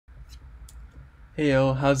Hey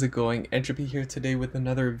yo, how's it going? Entropy here today with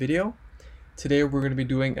another video. Today we're going to be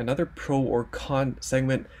doing another pro or con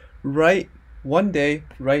segment right one day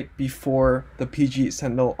right before the PG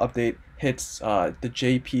Sentinel update hits the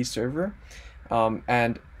JP server.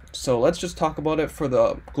 And so let's just talk about it for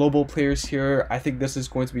the global players here. I think this is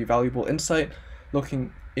going to be valuable insight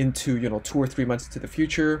looking into 2 or 3 months into the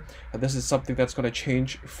future. This is something that's going to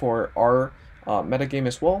change for our metagame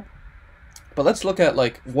as well. But let's look at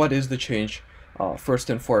like what is the change first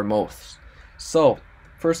and foremost. So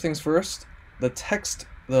first things first,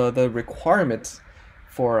 the requirements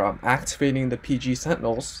for activating the PG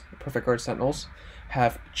Sentinels, Perfect Guard Sentinels,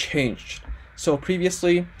 have changed. So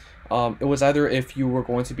previously, it was either if you were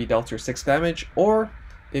going to be dealt your 6th damage, or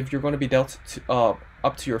if you're going to be dealt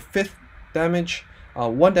up to your 5th damage,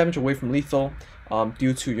 1 damage away from lethal,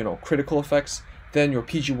 due to critical effects, then your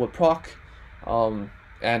PG would proc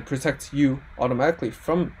and protect you automatically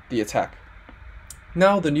from the attack.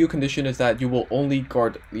 Now the new condition is that you will only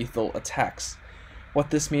guard lethal attacks. What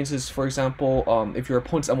this means is, for example, if your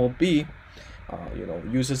opponent's MLB,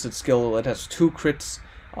 uses its skill, it has 2 crits,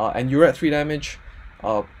 and you're at 3 damage,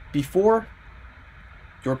 before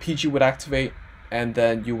your PG would activate, and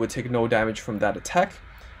then you would take no damage from that attack.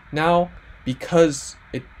 Now, because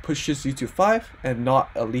it pushes you to 5 and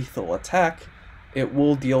not a lethal attack, it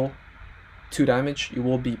will deal 2 damage. You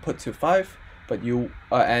will be put to 5, but you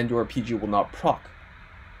and your PG will not proc.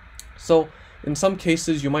 So in some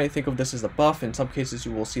cases you might think of this as a buff, in some cases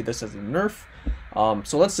you will see this as a nerf.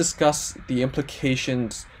 So let's discuss the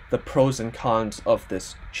implications, the pros and cons of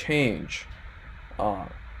this change.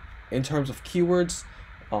 In terms of keywords,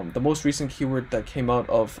 the most recent keyword that came out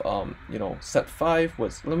of set 5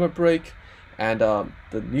 was limit break, and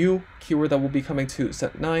the new keyword that will be coming to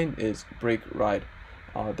set 9 is break ride.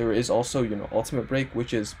 There is also ultimate break,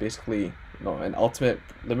 which is basically an ultimate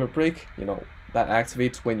limit break, that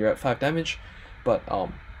activates when you're at 5 damage, but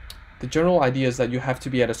the general idea is that you have to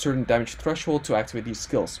be at a certain damage threshold to activate these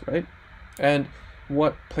skills, right? And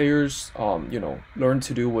what players learned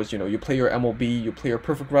to do was you play your MLB, you play your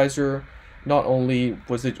Perfect Riser. Not only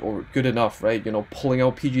was it good enough, right, pulling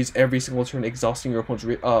out PGs every single turn, exhausting your opponent's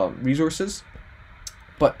resources,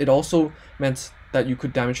 but it also meant that you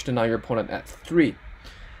could damage deny your opponent at 3.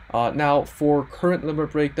 Now for current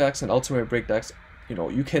limit break decks and ultimate break decks,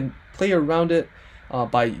 you can play around it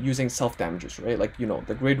by using self damages, right? Like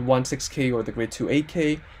the grade 1 6k or the grade 2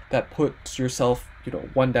 8k that puts yourself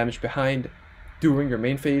 1 damage behind during your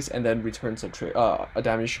main phase and then returns a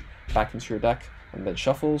damage back into your deck and then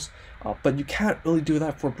shuffles. But you can't really do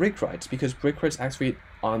that for break rides, because break rides activate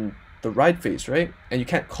on the ride phase, right? And you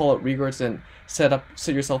can't call out reguards and set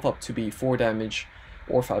yourself up to be 4 damage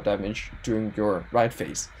or 5 damage during your ride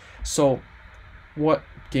phase. So what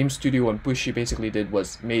Game Studio and Bushi basically did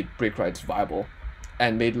was made break rides viable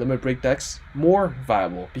and made limit break decks more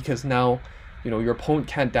viable, because now your opponent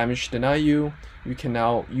can't damage deny you. You can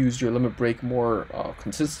now use your limit break more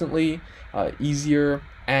consistently, easier,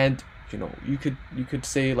 and you could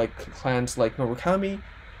say like clans like Norikami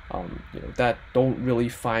that don't really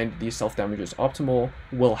find these self damages optimal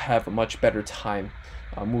will have a much better time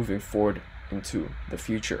moving forward into the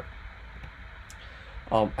future.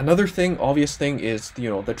 Another obvious thing is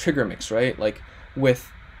the trigger mix, right? Like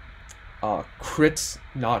with crits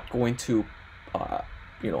not going to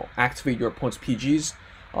activate your opponent's PGs,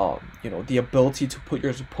 the ability to put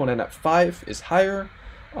your opponent at 5 is higher.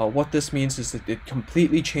 What this means is that it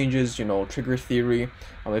completely changes trigger theory.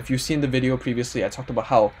 If you've seen the video previously, I talked about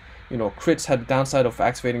how crits had the downside of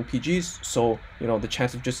activating PGs, so the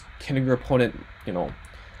chance of just killing your opponent,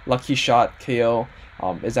 lucky shot KO,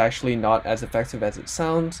 is actually not as effective as it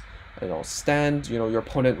sounds. Stand, your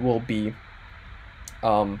opponent will be,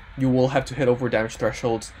 you will have to hit over damage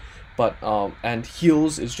thresholds, but and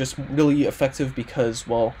heals is just really effective because,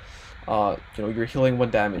 well, you're healing 1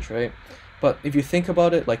 damage, right? But if you think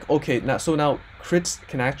about it, like, okay, now crits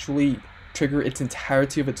can actually trigger its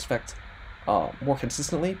entirety of its effect more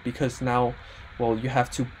consistently, because now, well, you have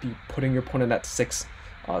to be putting your opponent at 6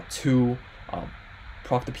 to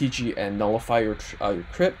proc the PG and nullify your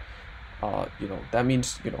crit. That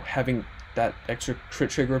means having that extra crit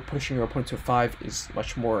trigger pushing your opponent to 5 is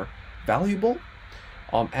much more valuable.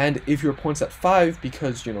 And if your opponent's at 5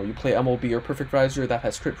 because you play MLB or Perfect Riser that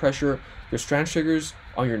has crit pressure, your stand triggers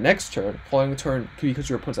on your next turn, following turn, because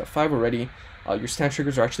your opponent's at 5 already, your stand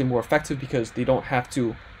triggers are actually more effective because they don't have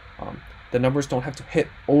to, the numbers don't have to hit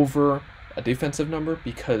over a defensive number,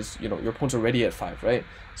 because your opponent's already at 5, right?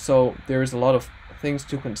 So there's a lot of things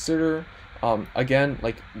to consider. Again,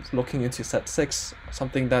 like looking into set 6,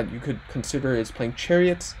 something that you could consider is playing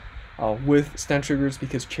Chariots with stand triggers,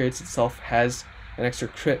 because Chariots itself has an extra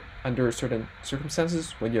crit under certain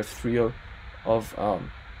circumstances when you have 3 of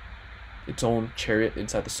its own chariot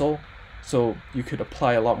inside the soul. So you could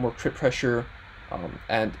apply a lot more crit pressure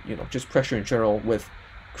and just pressure in general with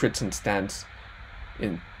crits and stands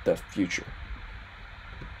in the future.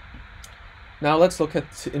 Now let's look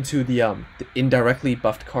into the indirectly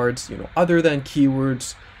buffed cards. Other than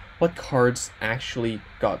keywords, what cards actually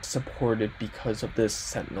got supported because of this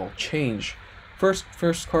Sentinel change?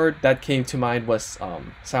 First card that came to mind was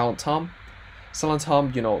Silent Tom. Silent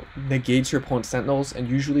Tom, negates your opponent's Sentinels, and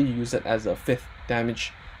usually you use it as a 5th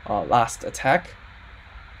damage last attack.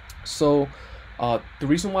 So the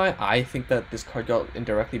reason why I think that this card got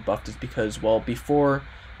indirectly buffed is because, well, before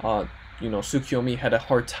Tsukiyomi had a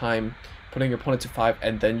hard time putting your opponent to 5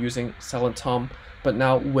 and then using Silent Tom, but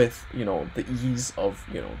now with the ease of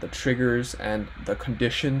the triggers and the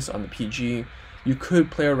conditions on the PG, you could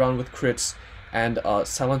play around with crits and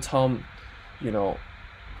Silent Tom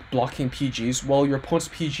blocking PGs. Well, your opponent's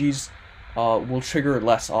PGs will trigger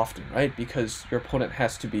less often, right? Because your opponent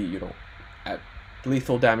has to be at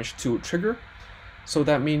lethal damage to trigger. So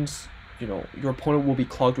that means your opponent will be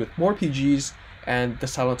clogged with more PGs, and the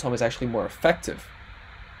Silent Tom is actually more effective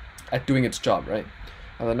at doing its job, right?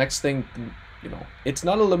 Now the next thing, it's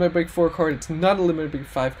not a limit break 4 card, it's not a limit break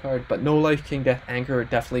 5 card, but No Life King Death Anchor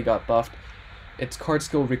definitely got buffed. Its card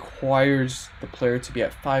skill requires the player to be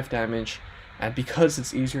at 5 damage, and because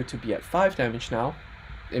it's easier to be at 5 damage now,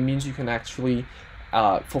 it means you can actually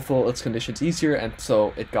fulfill its conditions easier, and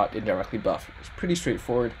so it got indirectly buffed. It's pretty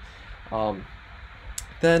straightforward.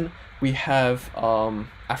 Then we have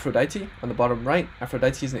Aphrodite on the bottom right.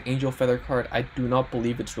 Aphrodite is an Angel Feather card. I do not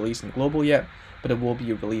believe it's released in Global yet, but it will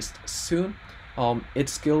be released soon.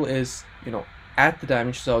 Its skill is, at the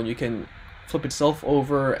damage zone, you can flip itself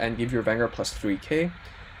over and give your Vanguard plus 3k.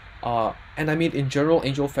 And I mean, in general,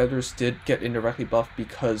 Angel Feathers did get indirectly buffed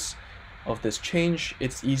because of this change.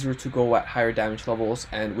 It's easier to go at higher damage levels,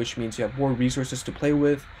 and which means you have more resources to play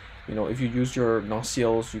with. If you use your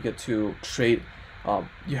Nauseals, you get to trade.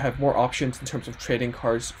 You have more options in terms of trading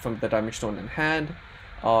cards from the damage zone in hand,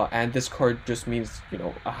 and this card just means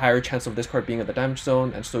a higher chance of this card being at the damage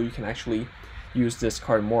zone, and so you can actually use this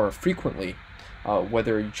card more frequently.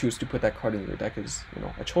 Whether you choose to put that card in your deck is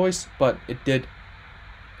a choice, but it did,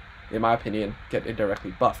 in my opinion, get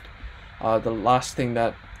indirectly buffed. The last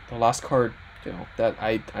card that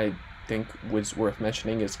I think was worth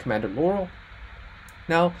mentioning is Commander Laurel.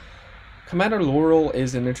 Now, Commander Laurel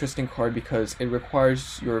is an interesting card because it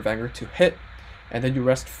requires your Vanguard to hit, and then you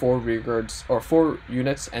rest 4 rearguards or 4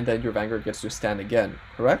 units, and then your Vanguard gets to stand again,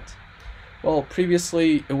 correct? Well,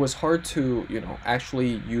 previously it was hard to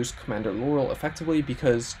actually use Commander Laurel effectively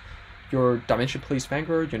because your Dimension Police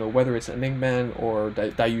Vanguard, whether it's Enigman or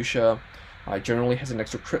Dayusha, generally has an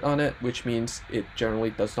extra crit on it, which means it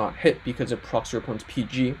generally does not hit because it procs your opponent's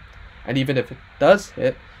PG, and even if it does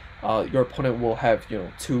hit, your opponent will have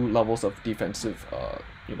 2 levels of defensive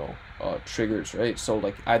triggers, right? So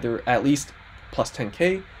like either at least plus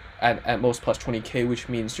 10k and at most plus 20k, which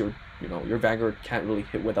means your Vanguard can't really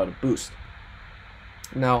hit without a boost.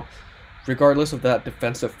 Now, regardless of that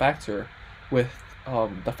defensive factor, with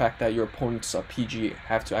the fact that your opponent's PG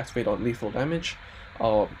have to activate on lethal damage,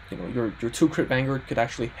 your 2 crit Vanguard could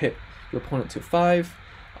actually hit your opponent to 5,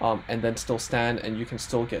 and then still stand, and you can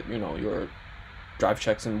still get your drive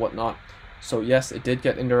checks and whatnot. So yes, it did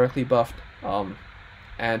get indirectly buffed,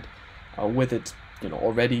 and with its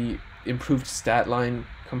already improved stat line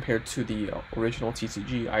compared to the original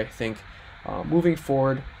TCG, I think moving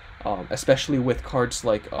forward, especially with cards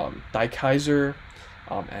like Daikaiser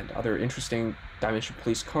and other interesting Dimension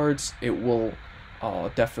Police cards, it will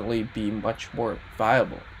definitely be much more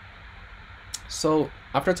viable. So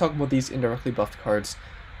after talking about these indirectly buffed cards,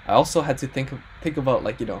 I also had to think about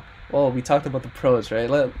well, we talked about the pros, right?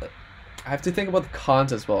 I have to think about the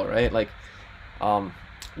cons as well, right? Like,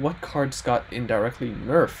 what cards got indirectly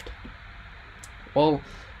nerfed? Well,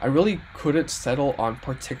 I really couldn't settle on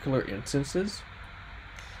particular instances,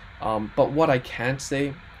 but what I can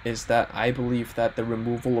say is that I believe that the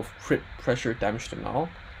removal of crit pressure damage to null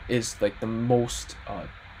is like the most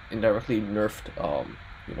indirectly nerfed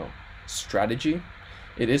strategy.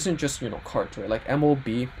 It isn't just cards, right? Like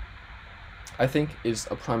MLB, I think, is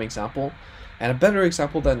a prime example, and a better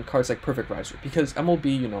example than cards like Perfect Riser, because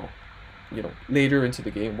MLB, later into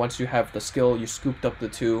the game, once you have the skill, you scooped up the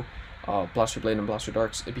 2 Blaster Blade and Blaster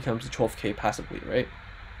Darks, it becomes a 12k passively, right?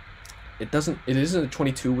 It isn't a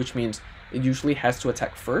 22, which means it usually has to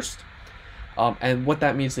attack first, and what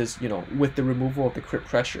that means is, with the removal of the crit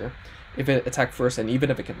pressure, if it attack first and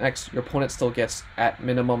even if it connects, your opponent still gets at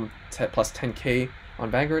minimum plus 10k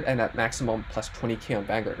on Vanguard and at maximum plus 20k on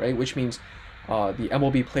Vanguard, right? Which means the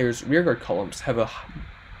MLB players' rearguard columns have a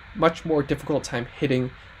much more difficult time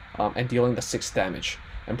hitting and dealing the 6 damage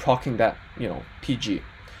and proccing that, PG.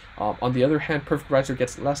 On the other hand, Perfect Riser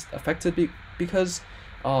gets less affected because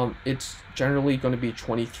it's generally going to be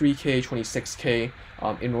 23k, 26k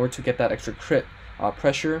in order to get that extra crit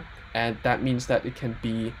pressure, and that means that it can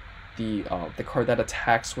be the card that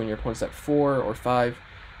attacks when your opponent's at 4 or 5,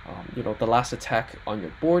 the last attack on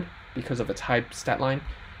your board because of its high stat line.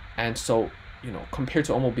 And so, compared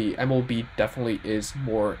to MLB definitely is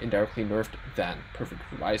more indirectly nerfed than Perfect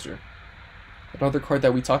Riser. Another card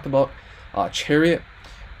that we talked about, Chariot,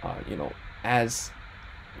 as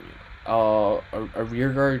a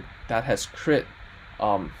rearguard that has crit,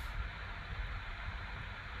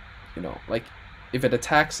 like if it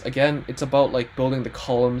attacks, again, it's about like building the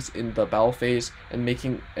columns in the battle phase and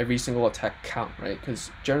making every single attack count, right?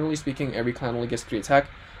 Because generally speaking, every clan only gets 3 attack.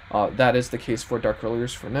 That is the case for Dark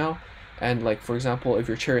Earliers for now. And like, for example, if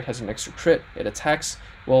your Chariot has an extra crit, it attacks,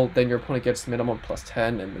 well, then your opponent gets minimum plus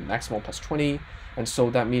 10 and the maximum plus 20. And so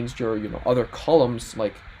that means your, other columns,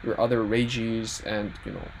 like your other Rages and,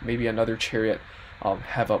 maybe another Chariot,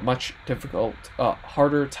 have a much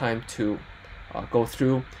harder time to go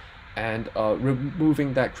through. And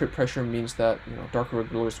removing that crit pressure means that, Dark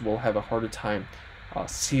Regulars will have a harder time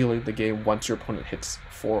sealing the game once your opponent hits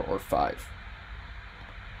 4 or 5.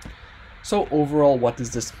 So overall, what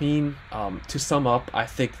does this mean? To sum up, I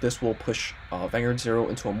think this will push Vanguard 0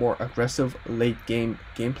 into a more aggressive late game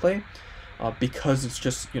gameplay, because it's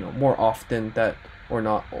just more often than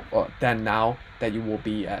now that you will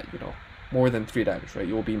be at more than 3 damage, right?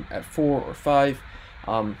 You will be at 4 or 5.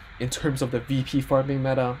 In terms of the VP farming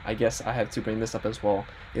meta, I guess I have to bring this up as well.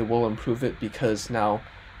 It will improve it because now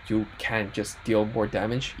you can just deal more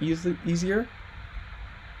damage easier.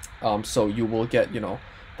 So you will get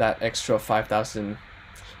that extra 500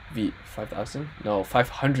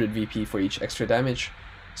 VP for each extra damage.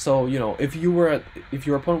 So if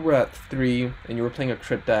your opponent were at 3 and you were playing a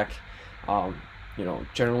crit deck,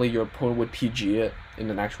 generally your opponent would PG it in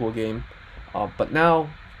an actual game, but now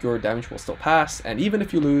your damage will still pass, and even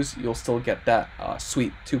if you lose, you'll still get that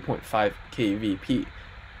sweet 2.5k VP,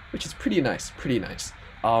 which is pretty nice.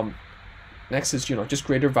 Next is just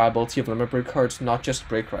greater viability of Limit Break cards, not just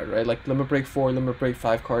Break Ride, right? Like Limit Break 4, Limit Break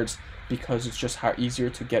 5 cards, because it's just easier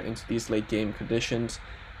to get into these late game conditions.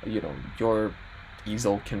 Your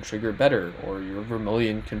Easel can trigger better, or your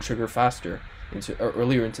Vermilion can trigger faster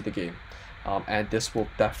earlier into the game. And this will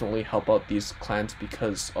definitely help out these clans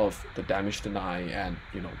because of the damage deny and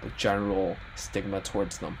the general stigma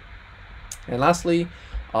towards them. And lastly,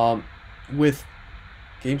 with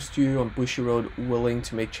Game Studio and Bushiroad willing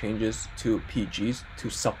to make changes to PGs to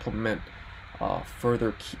supplement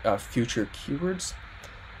further future keywords,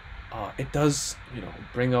 it does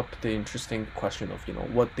bring up the interesting question of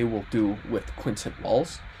what they will do with Quintet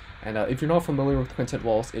Walls. And if you're not familiar with Quintet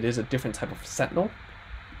Walls, it is a different type of Sentinel.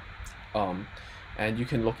 And you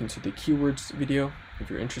can look into the keywords video if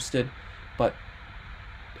you're interested, but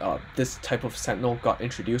this type of Sentinel got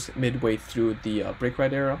introduced midway through the Break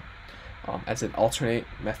Ride era as an alternate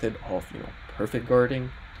method of perfect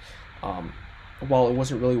guarding. While it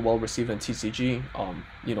wasn't really well received in TCG,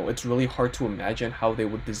 it's really hard to imagine how they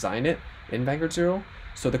would design it in Vanguard 0.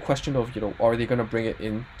 So the question of are they going to bring it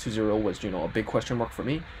into 0 was a big question mark for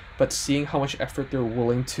me. But seeing how much effort they're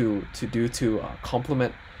willing to do to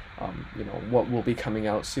complement what will be coming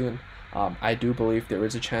out soon, I do believe there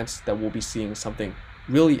is a chance that we'll be seeing something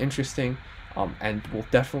really interesting, and will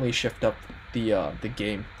definitely shift up the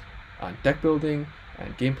game on deck building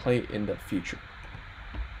and gameplay in the future.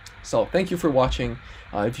 So thank you for watching.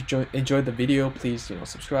 If you enjoyed the video, please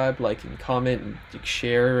subscribe, like, and comment, and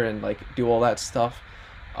share, and do all that stuff.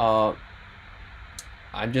 I'm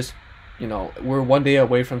just we're one day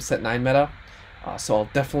away from set 9 meta. So I'll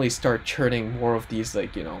definitely start churning more of these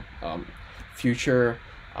future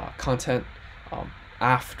content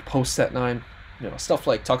after post set 9, stuff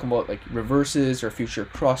like talking about reverses or future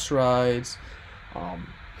cross rides.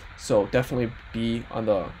 So definitely be on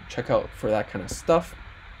the checkout for that kind of stuff.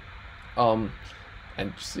 And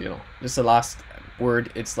just, just the last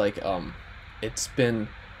word, it's it's been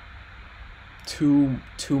two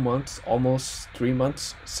months, almost 3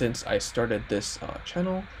 months since I started this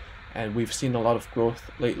channel, and we've seen a lot of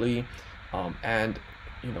growth lately, and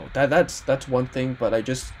that's one thing. But I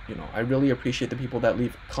just I really appreciate the people that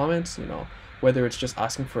leave comments, whether it's just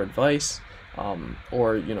asking for advice,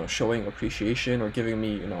 or showing appreciation, or giving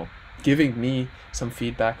me some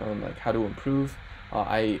feedback on how to improve.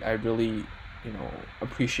 I really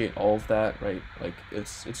appreciate all of that, right?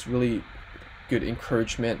 It's really good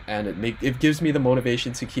encouragement, and it gives me the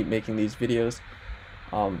motivation to keep making these videos.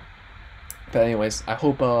 But anyways, I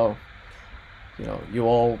hope you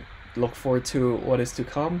all look forward to what is to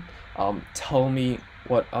come. Tell me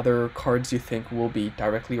what other cards you think will be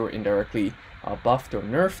directly or indirectly buffed or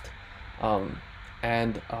nerfed,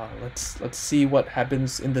 and let's see what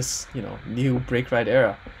happens in this new Break Ride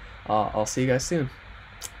era. I'll see you guys soon.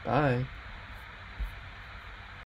 Bye.